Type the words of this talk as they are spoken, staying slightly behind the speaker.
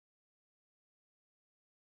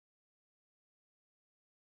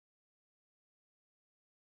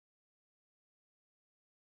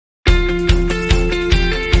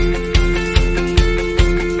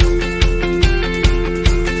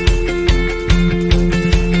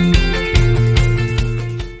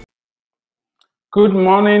Good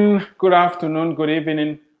morning, good afternoon, good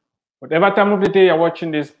evening. Whatever time of the day you're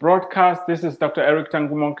watching this broadcast, this is Dr. Eric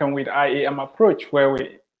Tangumonkan with IAM Approach, where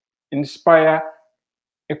we inspire,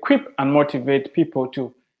 equip, and motivate people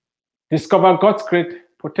to discover God's great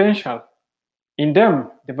potential in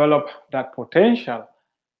them, develop that potential,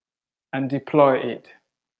 and deploy it.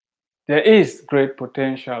 There is great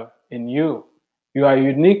potential in you. You are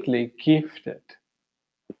uniquely gifted.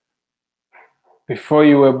 Before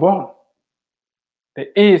you were born, there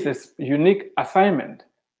is a unique assignment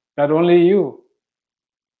that only you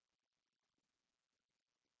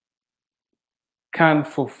can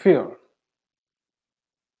fulfill.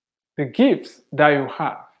 The gifts that you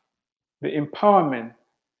have, the empowerment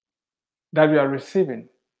that you are receiving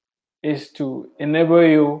is to enable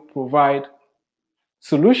you provide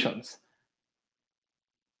solutions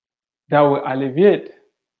that will alleviate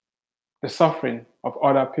the suffering of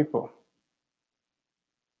other people.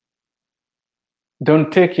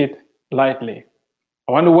 Don't take it lightly.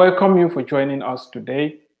 I want to welcome you for joining us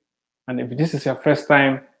today. And if this is your first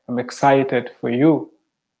time, I'm excited for you.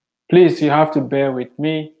 Please, you have to bear with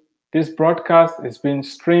me. This broadcast is being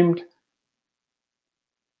streamed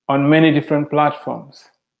on many different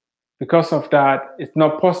platforms. Because of that, it's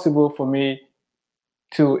not possible for me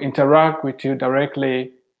to interact with you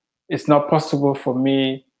directly. It's not possible for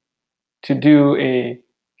me to do a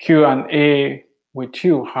Q&A with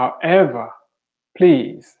you. However,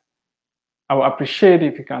 please, I will appreciate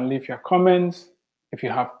if you can leave your comments, if you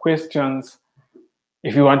have questions.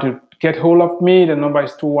 If you want to get hold of me, the number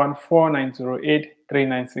is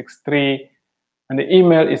 214-908-3963, and the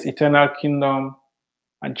email is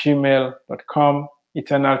eternalkingdom@gmail.com,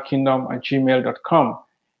 eternalkingdom@gmail.com.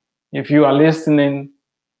 If you are listening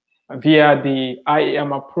via the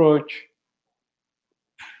IAM Approach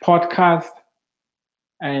podcast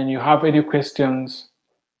and you have any questions,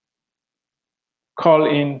 call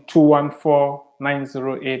in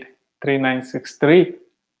 214-908-3963.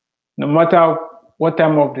 No matter what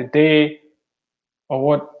time of the day or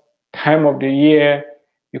what time of the year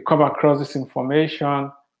you come across this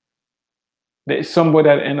information, there is somebody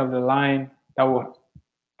at the end of the line that will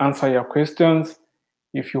answer your questions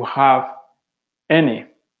if you have any.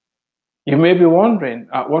 You may be wondering,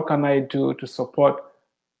 what can I do to support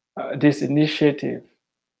this initiative?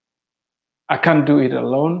 I can't do it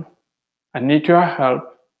alone. I need your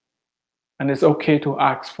help, and it's okay to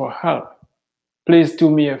ask for help. Please do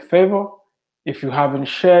me a favor. If you haven't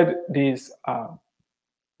shared this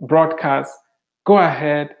broadcast, go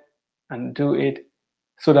ahead and do it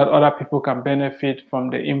so that other people can benefit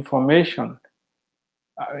from the information.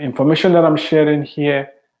 Information that I'm sharing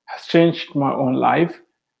here has changed my own life.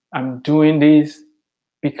 I'm doing this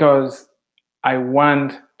because I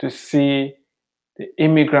want to see the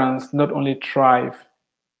immigrants not only thrive,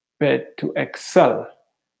 but to excel.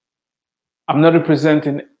 I'm not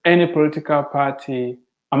representing any political party.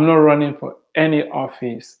 I'm not running for any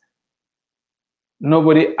office.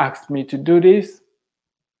 Nobody asked me to do this.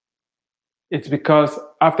 It's because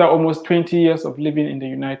after almost 20 years of living in the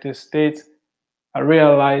United States, I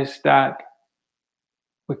realized that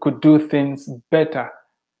we could do things better.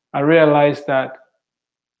 I realized that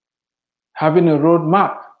having a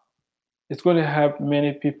roadmap is going to help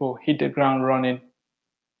many people hit the ground running.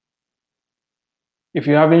 If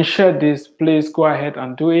you haven't shared this, please go ahead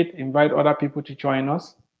and do it. Invite other people to join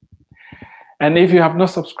us. And if you have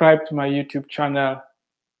not subscribed to my YouTube channel,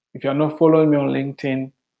 if you're not following me on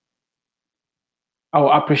LinkedIn, I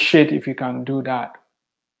will appreciate if you can do that.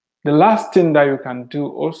 The last thing that you can do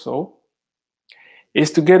also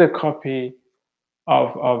is to get a copy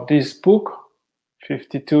of this book,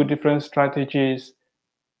 52 Different Strategies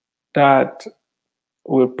that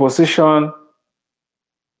will position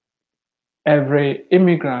every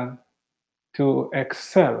immigrant to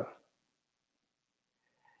excel.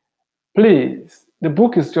 Please, the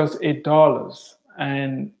book is just $8,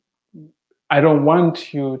 and I don't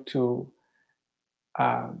want you to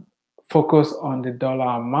focus on the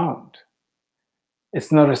dollar amount.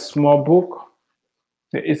 It's not a small book.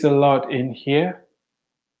 There is a lot in here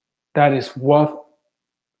that is worth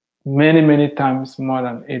many, many times more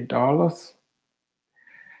than $8.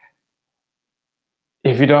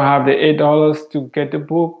 If you don't have the $8 to get the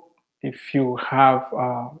book, if you have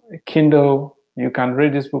a Kindle, you can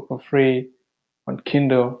read this book for free on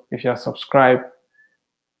Kindle if you are subscribed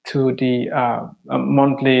to the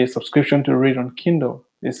monthly subscription to read on Kindle.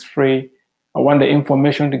 It's free. I want the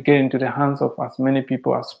information to get into the hands of as many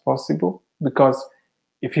people as possible, because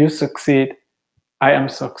if you succeed, I am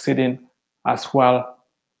succeeding as well.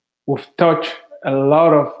 We've touched a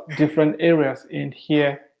lot of different areas in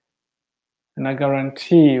here, and I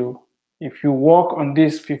guarantee you if you work on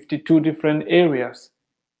these 52 different areas,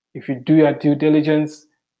 if you do your due diligence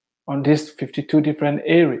on these 52 different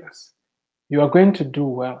areas, you are going to do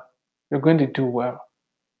well. You're going to do well.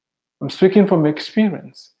 I'm speaking from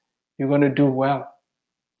experience. You're going to do well.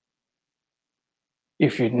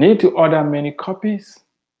 If you need to order many copies,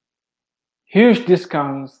 huge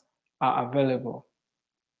discounts are available.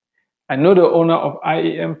 I know the owner of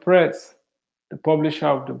IEM Press, the publisher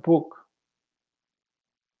of the book,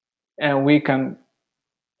 and we can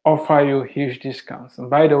offer you huge discounts. And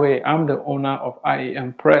by the way, I'm the owner of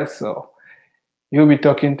IEM Press, so you'll be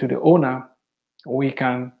talking to the owner. We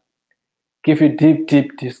can give you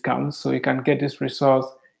deep discounts so you can get this resource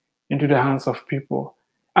into the hands of people.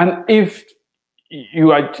 And if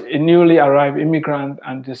you are a newly arrived immigrant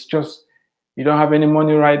and you don't have any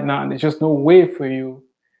money right now and there's just no way for you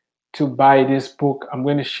to buy this book, I'm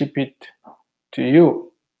going to ship it to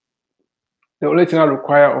you. The only thing I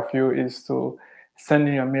require of you is to send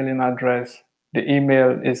in your mailing address. The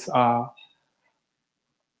email is on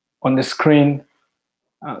the screen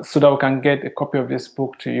so that we can get a copy of this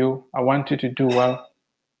book to you. I want you to do well.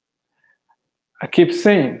 I keep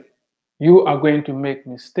saying, you are going to make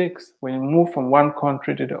mistakes. When you move from one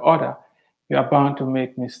country to the other, you are bound to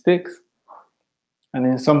make mistakes. And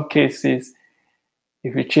in some cases,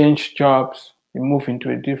 if you change jobs, you move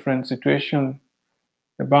into a different situation,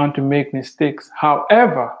 you're bound to make mistakes.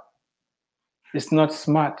 However, it's not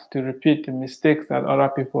smart to repeat the mistakes that other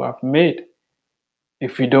people have made.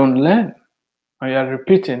 If you don't learn and you're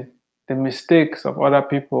repeating the mistakes of other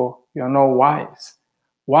people, you're not wise.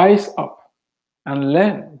 Wise up and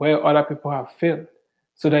learn where other people have failed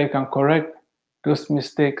so that you can correct those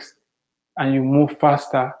mistakes and you move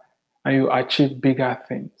faster and you achieve bigger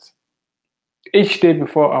things. Each day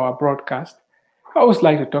before our broadcast, I always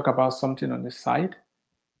like to talk about something on the side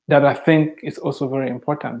that I think is also very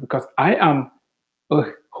important, because I am a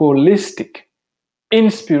holistic,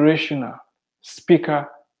 inspirational speaker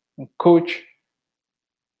and coach,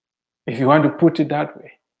 if you want to put it that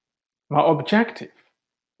way. My objective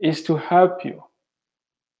is to help you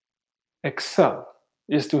excel,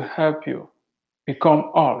 is to help you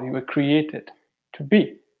become all you were created to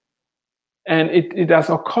be. And it has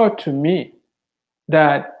occurred to me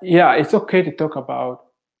that, yeah, it's okay to talk about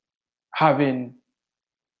having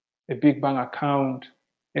a big bank account,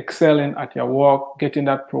 excelling at your work, getting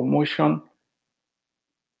that promotion,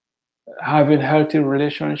 having healthy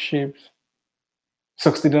relationships,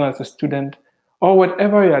 succeeding as a student, or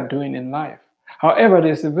whatever you are doing in life. However,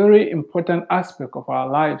 there's a very important aspect of our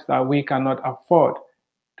lives that we cannot afford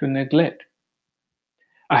to neglect.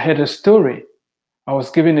 I had a story. I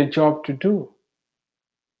was given a job to do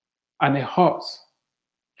and a horse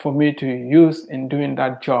for me to use in doing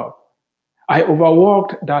that job. I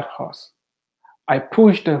overworked that horse. I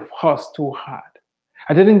pushed the horse too hard.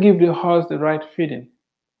 I didn't give the horse the right feeding.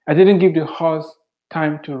 I didn't give the horse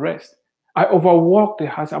time to rest. I overworked the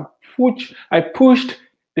horse. I pushed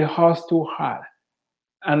the horse too hard,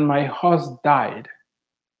 and my horse died.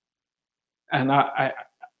 And I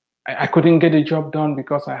couldn't get the job done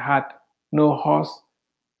because I had no horse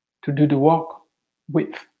to do the work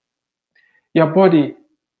with. Your body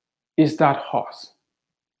is that horse.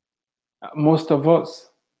 Most of us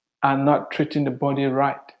are not treating the body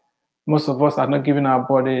right. Most of us are not giving our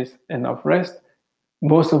bodies enough rest.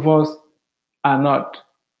 Most of us are not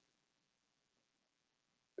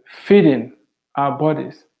feeding our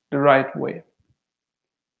bodies the right way.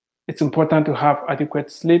 It's important to have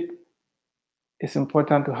adequate sleep. It's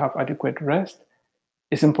important to have adequate rest.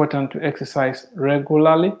 It's important to exercise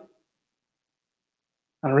regularly.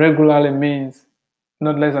 And regularly means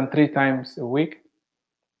not less than 3 times a week.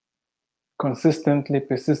 Consistently,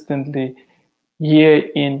 persistently, year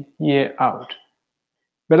in, year out.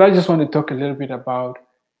 But I just want to talk a little bit about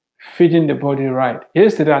feeding the body right.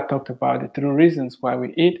 Yesterday, I talked about the 3 reasons why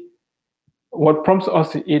we eat. What prompts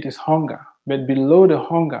us to eat is hunger. But below the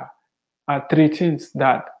hunger are 3 things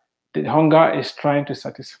that the hunger is trying to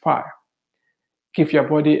satisfy. Give your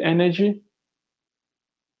body energy.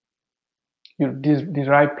 You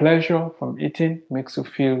derive pleasure from eating, makes you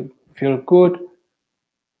feel good.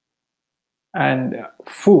 And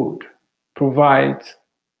food provides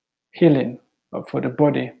healing for the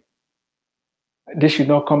body. This should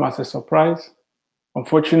not come as a surprise.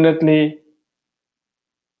 Unfortunately,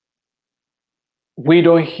 we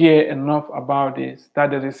don't hear enough about this,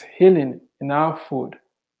 that there is healing in our food.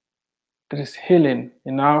 There is healing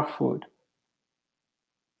in our food.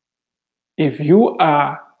 If you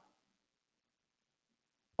are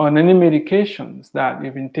on any medications that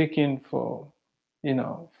you've been taking for,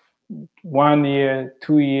 1 year,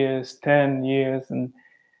 2 years, 10 years, and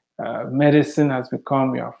Medicine has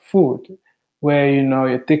become your food, where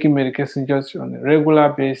you're taking medication just on a regular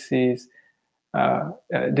basis.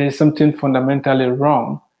 There's something fundamentally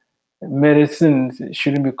wrong. Medicine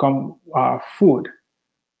shouldn't become our food.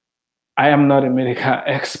 I am not a medical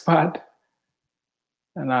expert,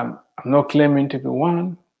 and I'm not claiming to be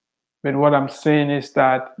one. But what I'm saying is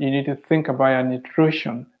that you need to think about your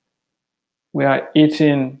nutrition. We are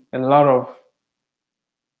eating a lot of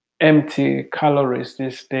empty calories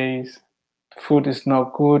these days. Food is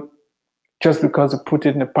not good. Just because you put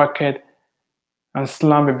it in a packet and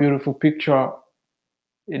slam a beautiful picture,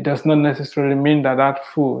 it does not necessarily mean that that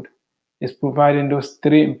food is providing those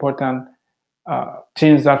three important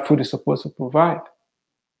things that food is supposed to provide.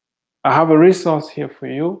 I have a resource here for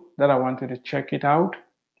you that I want you to check it out.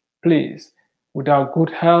 Please, without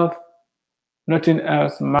good health, nothing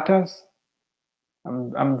else matters.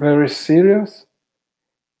 I'm very serious.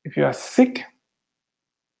 If you are sick,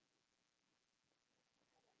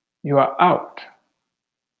 you are out.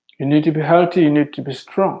 You need to be healthy, you need to be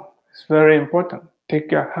strong. It's very important.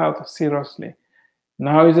 Take your health seriously.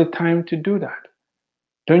 Now is the time to do that.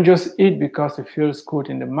 Don't just eat because it feels good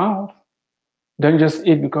in the mouth. Don't just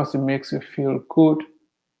eat because it makes you feel good.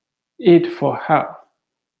 Eat for health.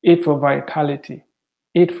 Eat for vitality.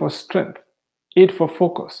 Eat for strength. Eat for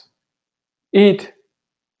focus. Eat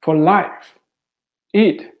for life.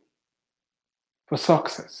 Eat for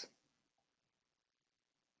success.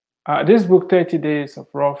 This book, 30 Days of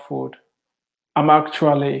Raw Food,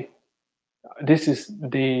 this is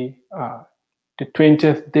the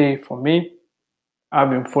 20th day for me. I've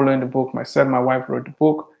been following the book myself. My wife wrote the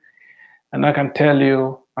book. And I can tell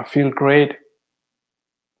you, I feel great.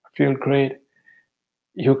 I feel great.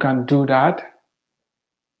 You can do that.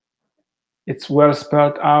 It's well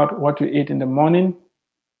spelled out what you eat in the morning,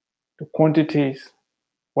 the quantities,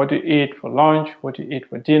 what you eat for lunch, what you eat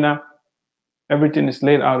for dinner. Everything is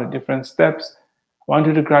laid out in different steps. I want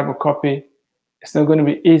you to grab a copy. It's not going to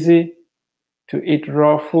be easy to eat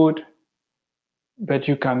raw food, but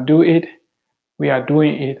you can do it. We are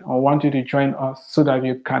doing it. I want you to join us so that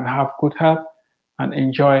you can have good health and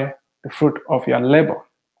enjoy the fruit of your labor.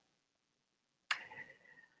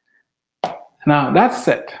 Now, that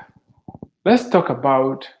said, let's talk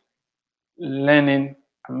about learning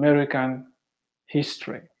American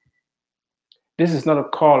history. This is not a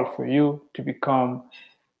call for you to become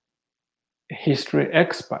a history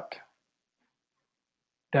expert.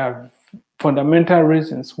 There are fundamental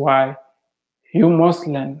reasons why you must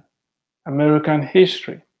learn American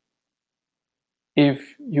history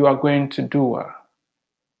if you are going to do well.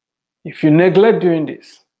 If you neglect doing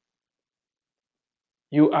this,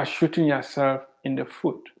 you are shooting yourself in the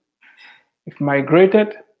foot. If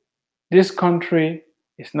migrated, this country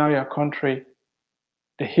is now your country.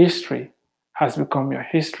 The history has become your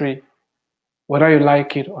history, whether you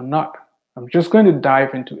like it or not. I'm just going to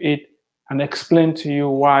dive into it and explain to you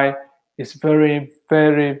why it's very,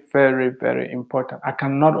 very, very, very important. I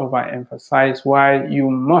cannot overemphasize why you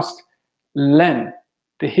must learn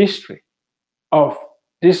the history of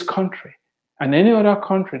this country and any other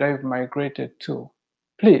country that you've migrated to.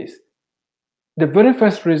 Please, the very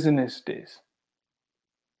first reason is this.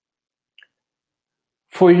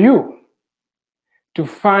 For you to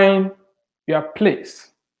find your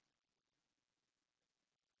place,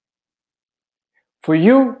 for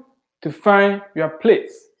you to find your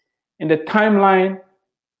place in the timeline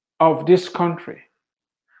of this country,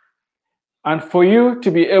 and for you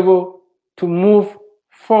to be able to move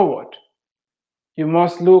forward, you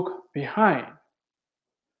must look behind.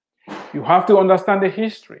 You have to understand the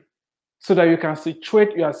history so that you can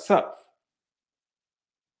situate yourself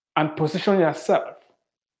and position yourself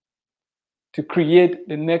to create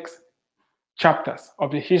the next chapters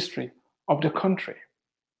of the history of the country.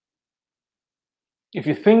 If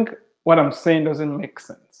you think what I'm saying doesn't make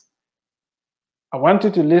sense, I want you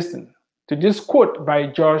to listen to this quote by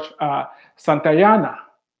George Santayana,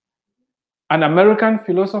 an American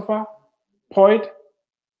philosopher, poet,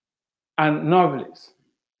 and novelist.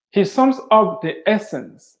 He sums up the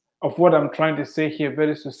essence of what I'm trying to say here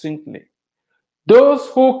very succinctly. Those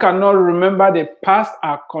who cannot remember the past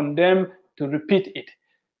are condemned to repeat it.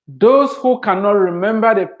 Those who cannot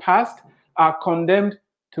remember the past are condemned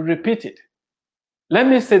to repeat it. Let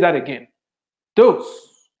me say that again. Those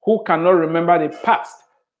who cannot remember the past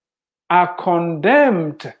are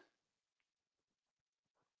condemned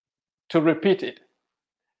to repeat it.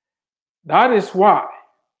 That is why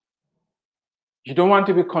you don't want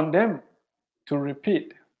to be condemned to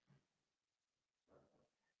repeat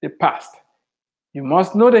the past. You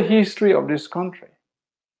must know the history of this country.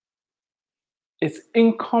 It's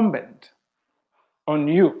incumbent on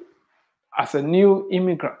you as a new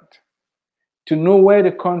immigrant to know where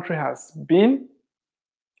the country has been,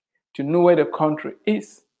 to know where the country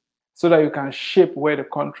is, so that you can shape where the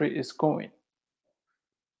country is going.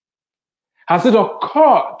 Has it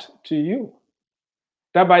occurred to you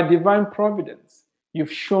that by divine providence,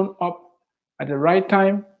 you've shown up at the right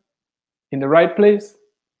time, in the right place,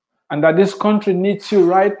 and that this country needs you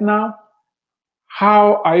right now?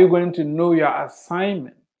 How are you going to know your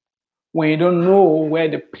assignment when you don't know where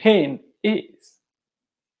the pain is?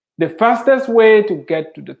 The fastest way to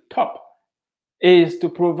get to the top is to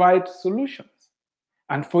provide solutions.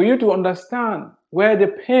 And for you to understand where the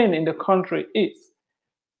pain in the country is,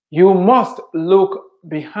 you must look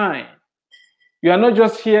behind. You are not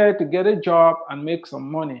just here to get a job and make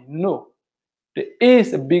some money. No, there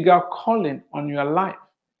is a bigger calling on your life.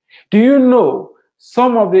 Do you know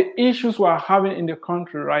some of the issues we're having in the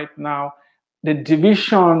country right now, the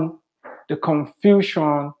division, the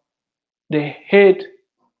confusion, the hate,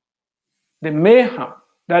 the mayhem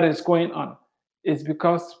that is going on is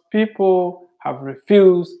because people have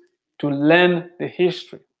refused to learn the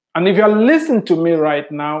history. And if you're listening to me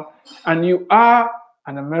right now and you are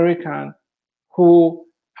an American who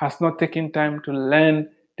has not taken time to learn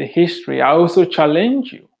the history, I also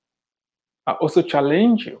challenge you.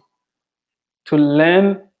 To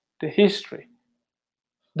learn the history.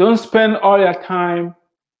 Don't spend all your time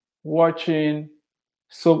watching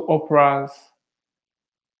soap operas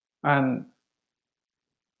and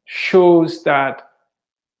shows that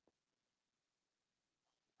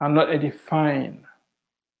are not edifying.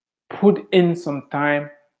 Put in some time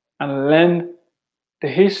and learn the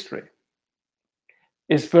history.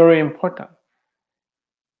 It's very important.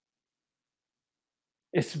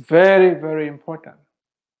 It's very, very important.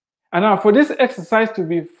 And now for this exercise to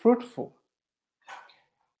be fruitful,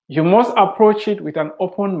 you must approach it with an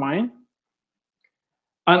open mind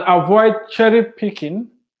and avoid cherry picking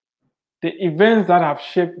the events that have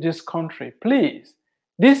shaped this country. Please,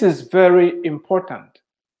 this is very important.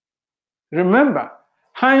 Remember,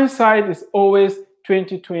 hindsight is always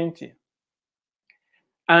 2020.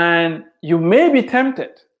 And you may be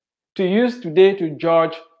tempted to use today to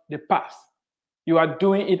judge the past. You are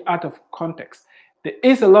doing it out of context. There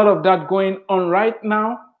is a lot of that going on right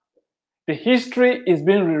now. The history is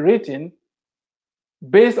being rewritten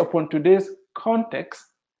based upon today's context,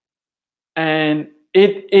 and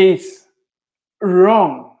it is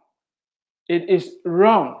wrong. It is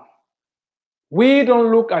wrong. We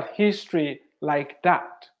don't look at history like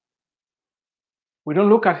that. We don't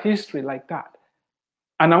look at history like that.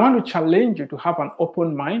 And I want to challenge you to have an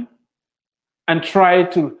open mind and try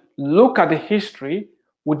to look at the history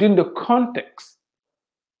within the context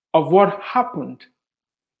of what happened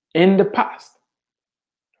in the past.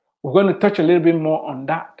 We're going to touch a little bit more on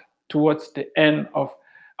that towards the end of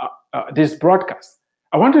this broadcast.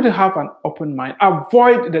 I want you to have an open mind.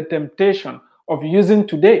 Avoid the temptation of using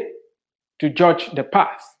today to judge the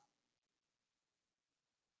past.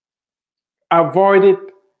 Avoid it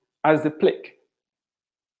as the plague.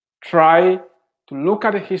 Try to look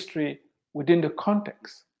at the history within the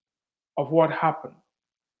context of what happened.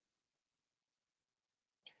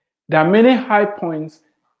 There are many high points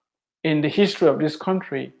in the history of this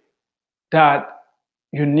country that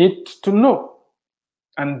you need to know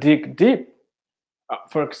and dig deep.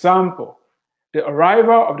 For example, the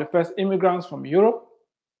arrival of the first immigrants from Europe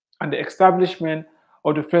and the establishment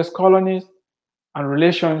of the first colonies and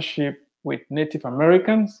relationship with Native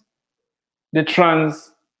Americans, the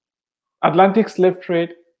transatlantic slave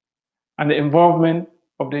trade, and the involvement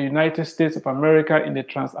of the United States of America in the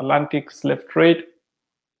transatlantic slave trade.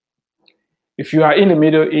 If you are in the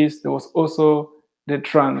Middle East, there was also the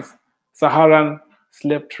trans-Saharan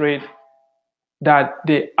slave trade that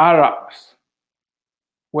the Arabs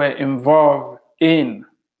were involved in.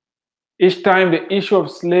 Each time the issue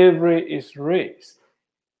of slavery is raised,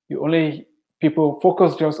 people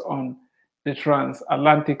focus just on the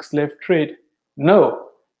transatlantic slave trade. No,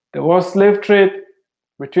 there was slave trade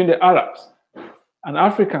between the Arabs and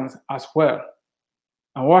Africans as well.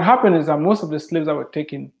 And what happened is that most of the slaves that were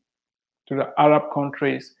taken to the Arab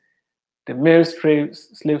countries, the male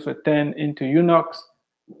slaves were turned into eunuchs.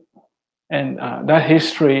 And that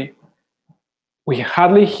history, we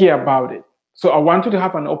hardly hear about it. So I want you to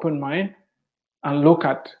have an open mind and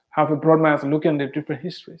have a broad mind and look at the different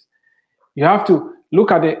histories. You have to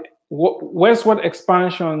look at the westward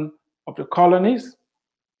expansion of the colonies,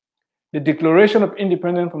 the Declaration of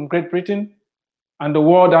Independence from Great Britain, and the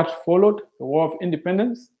war that followed, the War of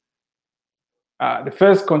Independence, the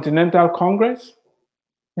First Continental Congress,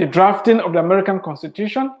 the drafting of the American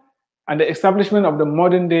Constitution, and the establishment of the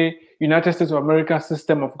modern day United States of America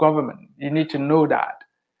system of government. You need to know that.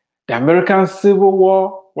 The American Civil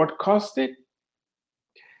War, what caused it?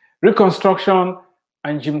 Reconstruction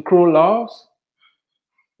and Jim Crow laws,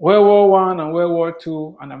 World War I and World War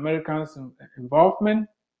II and Americans' involvement,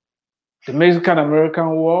 the Mexican-American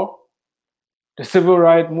War, the Civil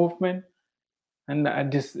Rights Movement,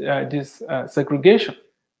 and this segregation.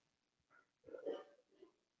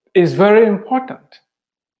 It's very important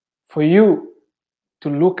for you to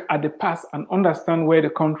look at the past and understand where the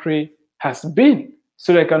country has been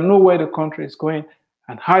so that you can know where the country is going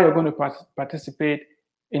and how you're going to participate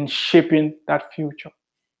in shaping that future.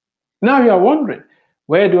 Now you are wondering,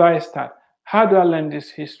 where do I start? How do I learn this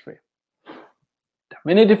history? There are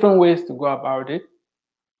many different ways to go about it.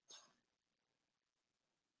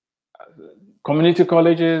 Community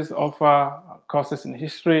colleges offer courses in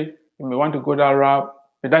history. You may want to go that route,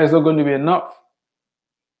 but that is not going to be enough.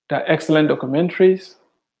 There are excellent documentaries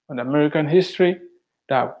on American history.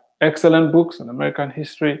 There are excellent books on American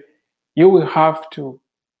history. You will have to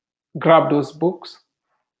grab those books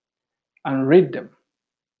and read them.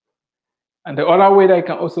 And the other way that you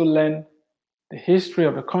can also learn the history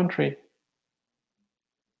of the country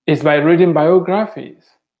is by reading biographies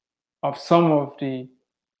of some of the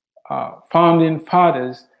founding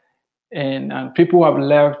fathers and people who have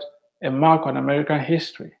left a mark on American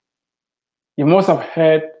history. You must have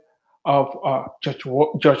heard of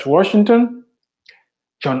George Washington,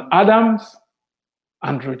 John Adams,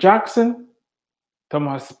 Andrew Jackson,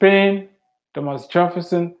 Thomas Paine, Thomas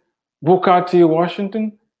Jefferson, Booker T.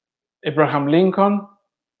 Washington, Abraham Lincoln,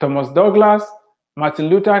 Thomas Douglas, Martin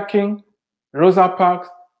Luther King, Rosa Parks,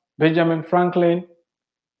 Benjamin Franklin,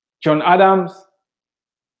 John Adams,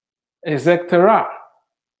 etc.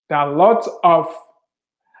 There are lots of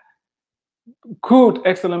good,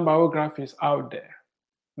 excellent biographies out there.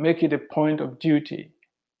 Make it a point of duty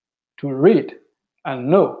to read and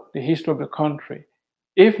know the history of the country.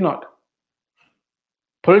 If not,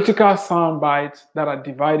 political sound bites that are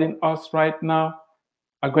dividing us right now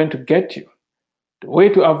are going to get you. The way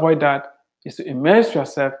to avoid that is to immerse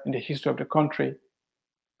yourself in the history of the country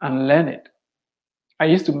and learn it. I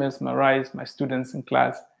used to mesmerize my students in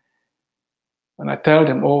class and I tell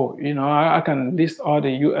them, oh, you know, I can list all the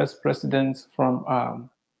US presidents from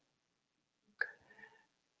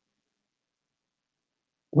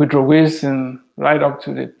Woodrow Wilson right up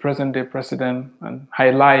to the present day president and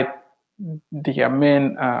highlight their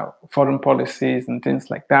main foreign policies and things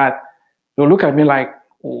like that. They'll look at me like,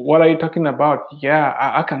 what are you talking about? Yeah,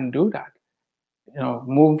 I can do that. You know,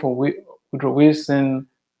 moving from Woodrow Wilson,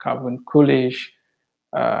 Calvin Coolidge,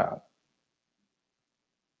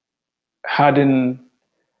 Harding,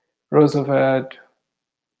 Roosevelt,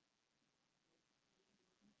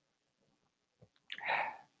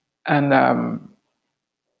 and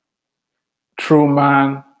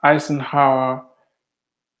Truman, Eisenhower,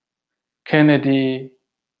 Kennedy,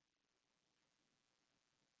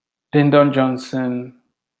 Lyndon Johnson,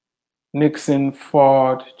 Nixon,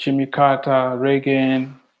 Ford, Jimmy Carter,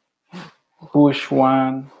 Reagan, Bush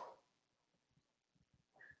 1.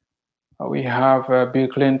 We have Bill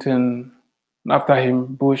Clinton, after him,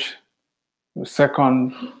 Bush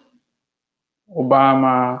 2nd,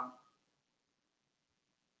 Obama,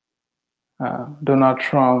 Donald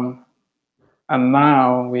Trump, and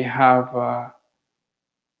now we have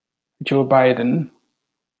Joe Biden.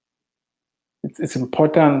 It's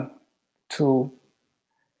important to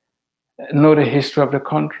know the history of the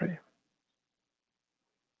country.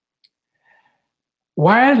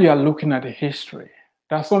 While you are looking at the history,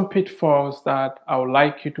 there are some pitfalls that I would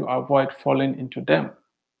like you to avoid falling into them.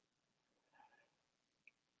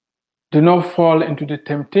 Do not fall into the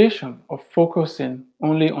temptation of focusing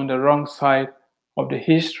only on the wrong side of the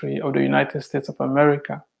history of the United States of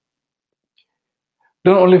America.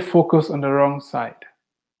 Don't only focus on the wrong side.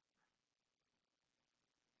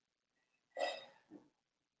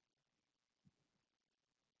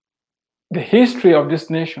 The history of this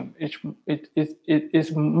nation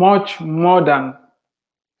is much more than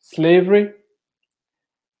slavery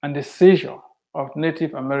and the seizure of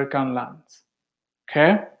Native American lands.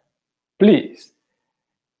 Okay? Please.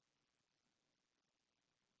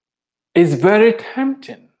 It's very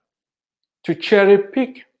tempting to cherry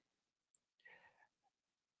pick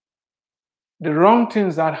the wrong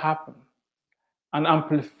things that happen and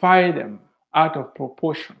amplify them out of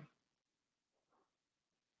proportion.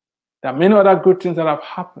 There are many other good things that have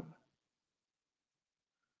happened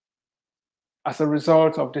as a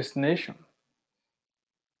result of this nation.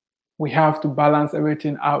 We have to balance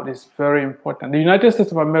everything out. It's very important. The United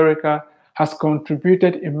States of America has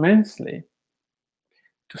contributed immensely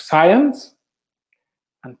to science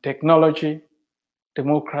and technology,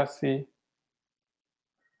 democracy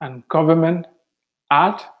and government,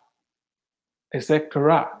 art,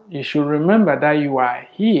 etc. You should remember that you are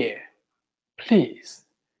here. Please.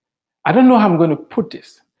 I don't know how I'm going to put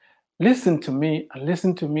this. Listen to me and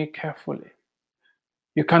listen to me carefully.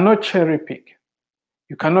 You cannot cherry pick.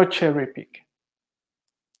 You cannot cherry pick.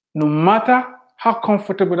 No matter how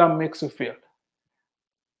comfortable that makes you feel.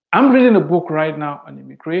 I'm reading a book right now on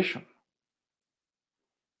immigration.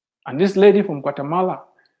 And this lady from Guatemala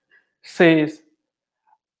says,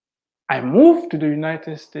 I moved to the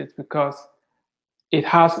United States because it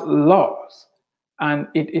has laws and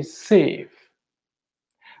it is safe.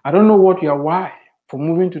 I don't know what your why for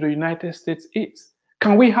moving to the United States is.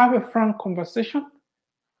 Can we have a frank conversation?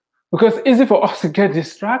 Because it's easy for us to get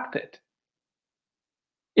distracted.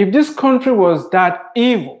 If this country was that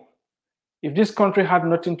evil, if this country had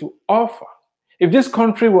nothing to offer, if this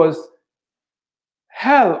country was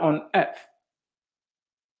hell on earth,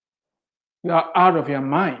 you are out of your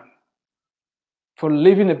mind for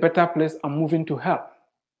living a better place and moving to hell.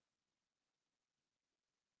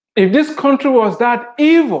 If this country was that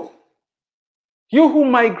evil, you who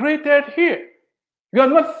migrated here, you are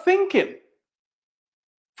not thinking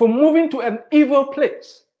for moving to an evil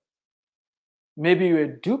place. Maybe you were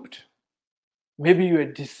duped. Maybe you were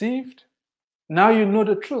deceived. Now you know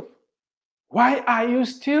the truth. Why are you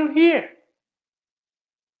still here?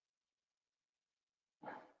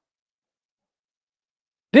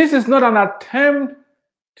 This is not an attempt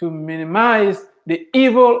to minimize the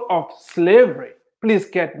evil of slavery. Please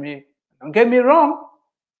don't get me wrong.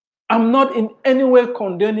 I'm not in any way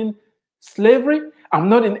condoning slavery. I'm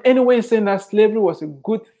not in any way saying that slavery was a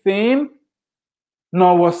good thing,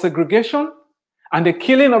 nor was segregation and the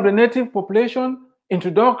killing of the native population,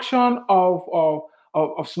 introduction of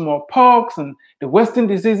smallpox and the Western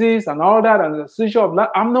diseases and all that, and the seizure of land.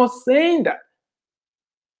 I'm not saying that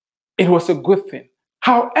it was a good thing.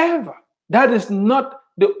 However, that is not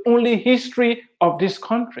the only history of this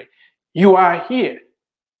country. You are here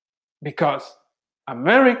because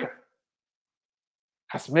America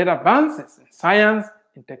has made advances in science,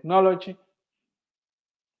 in technology.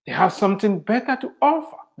 They have something better to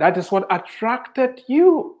offer. That is what attracted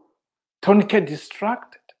you. Don't get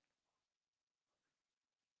distracted.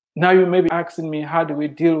 Now you may be asking me, how do we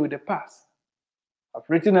deal with the past? I've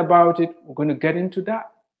written about it. We're going to get into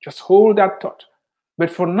that. Just hold that thought. But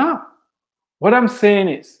for now, what I'm saying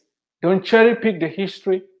is, don't cherry pick the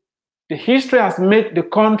history. The history has made the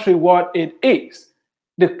country what it is.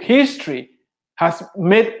 The history has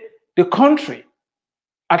made the country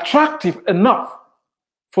attractive enough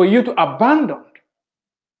for you to abandon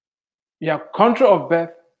your country of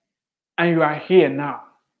birth, and you are here now.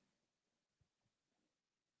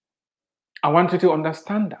 I want you to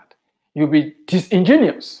understand that. You'll be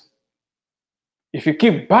disingenuous if you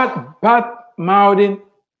keep bad-mouthing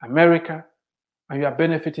America and you are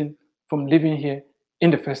benefiting from living here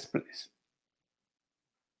in the first place.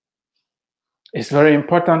 It's very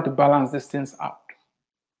important to balance these things out.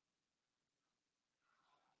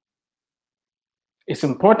 It's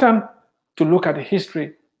important to look at the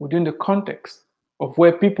history within the context of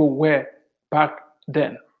where people were back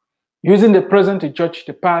then. Using the present to judge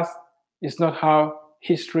the past is not how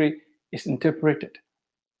history is interpreted.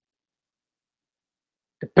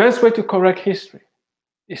 The best way to correct history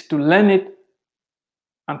is to learn it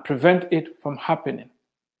and prevent it from happening.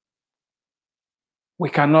 We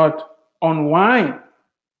cannot unwind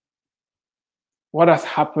what has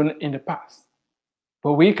happened in the past,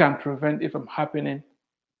 but we can prevent it from happening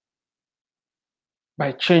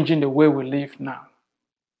by changing the way we live now.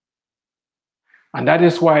 And that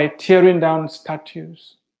is why tearing down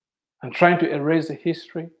statues and trying to erase the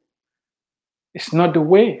history is not the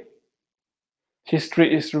way.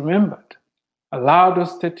 History is remembered. Allow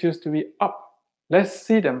those statues to be up. Let's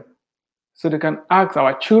see them so they can ask,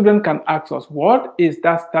 our children can ask us, what is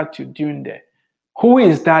that statue doing there? Who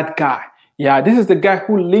is that guy? Yeah, this is the guy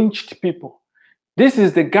who lynched people. This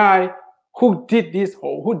is the guy who did this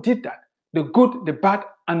or who did that. The good, the bad,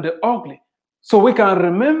 and the ugly. So we can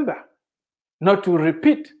remember not to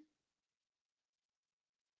repeat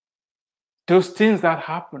those things that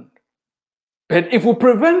happened. But if we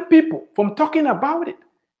prevent people from talking about it,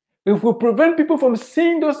 if we prevent people from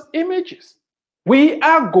seeing those images, we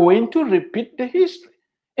are going to repeat the history.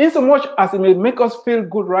 In so much as it may make us feel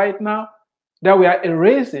good right now that we are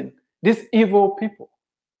erasing these evil people,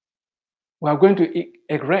 we are going to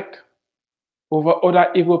erect over other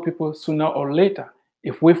evil people sooner or later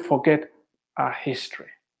if we forget our history.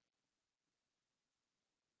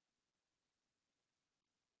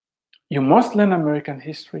 You must learn American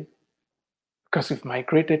history because you've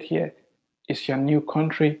migrated here. It's your new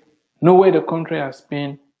country. Know where the country has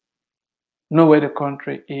been, know where the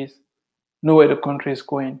country is, know where the country is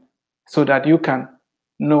going, so that you can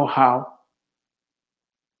know how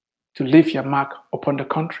to leave your mark upon the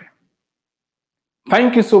country.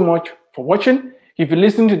 Thank you so much for watching. You've been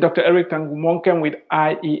listening to Dr. Eric Tangu Monken with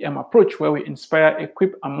IEM Approach, where we inspire,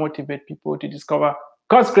 equip, and motivate people to discover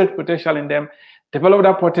God's great potential in them, develop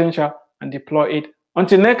that potential, and deploy it.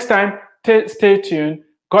 Until next time, stay tuned.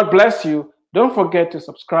 God bless you. Don't forget to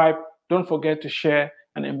subscribe. Don't forget to share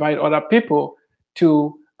and invite other people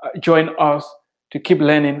to join us to keep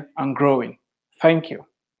learning and growing. Thank you.